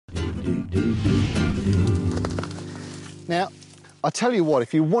Now, I tell you what,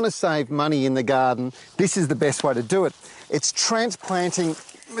 if you want to save money in the garden, this is the best way to do it. It's transplanting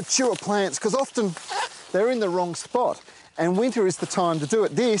mature plants, because often they're in the wrong spot, and winter is the time to do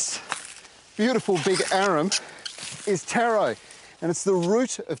it. This beautiful big arum is taro, and it's the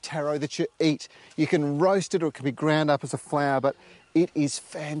root of taro that you eat. You can roast it or it can be ground up as a flour, but it is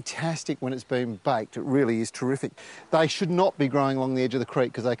fantastic when it's been baked. It really is terrific. They should not be growing along the edge of the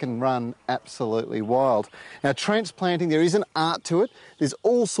creek because they can run absolutely wild. Now, transplanting, there is an art to it. There's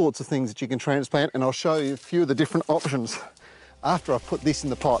all sorts of things that you can transplant, and I'll show you a few of the different options after I've put this in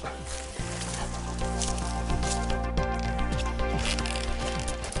the pot.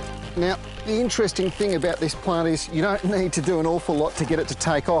 Now, the interesting thing about this plant is you don't need to do an awful lot to get it to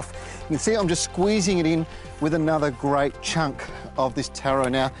take off. You can see I'm just squeezing it in with another great chunk of this taro.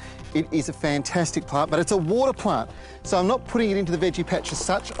 Now, it is a fantastic plant, but it's a water plant. So I'm not putting it into the veggie patch as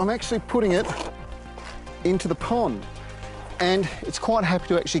such, I'm actually putting it into the pond. And it's quite happy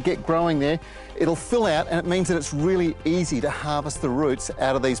to actually get growing there. It'll fill out, and it means that it's really easy to harvest the roots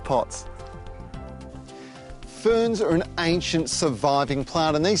out of these pots. Ferns are an ancient surviving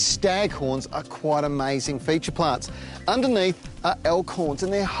plant, and these staghorns are quite amazing feature plants. Underneath are elkhorns,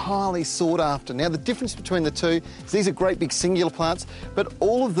 and they're highly sought after. Now, the difference between the two is these are great big singular plants, but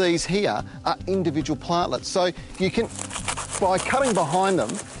all of these here are individual plantlets. So you can, by cutting behind them,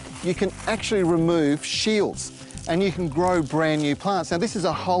 you can actually remove shields, and you can grow brand new plants. Now, this is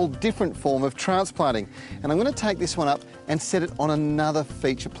a whole different form of transplanting, and I'm going to take this one up and set it on another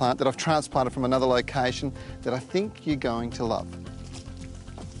feature plant that I've transplanted from another location that I think you're going to love.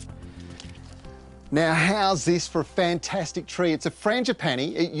 Now, how's this for a fantastic tree? It's a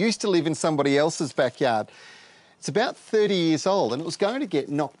frangipani. It used to live in somebody else's backyard. It's about 30 years old, and it was going to get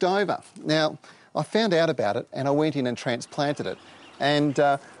knocked over. Now, I found out about it, and I went in and transplanted it. And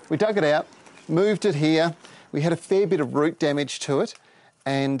we dug it out, moved it here. We had a fair bit of root damage to it,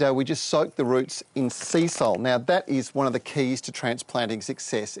 and we just soaked the roots in sea salt. Now, that is one of the keys to transplanting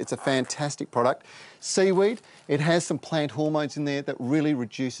success. It's a fantastic product. Seaweed, it has some plant hormones in there that really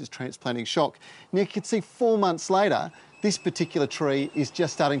reduces transplanting shock. Now, you can see 4 months later, this particular tree is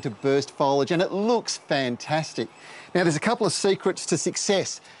just starting to burst foliage, and it looks fantastic. Now, there's a couple of secrets to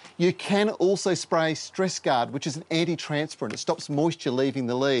success. You can also spray Stress Guard, which is an anti-transpirant. It stops moisture leaving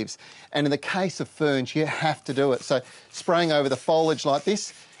the leaves. And in the case of ferns, you have to do it. So spraying over the foliage like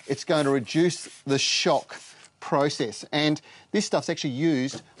this, it's going to reduce the shock process. And this stuff's actually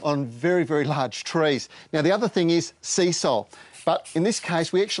used on very, very large trees. Now, the other thing is sea salt. But in this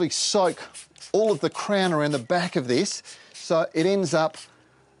case, we actually soak all of the crown around the back of this, so it ends up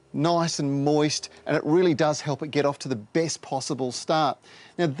nice and moist, and it really does help it get off to the best possible start.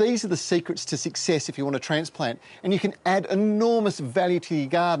 Now, these are the secrets to success if you want to transplant, and you can add enormous value to your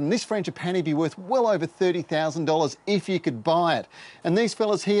garden. This frangipani would be worth well over $30,000 if you could buy it. And these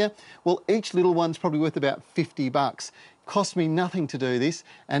fellas here, well, each little one's probably worth about $50. Cost me nothing to do this,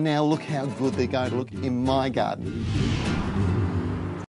 and now look how good they're going to look in my garden.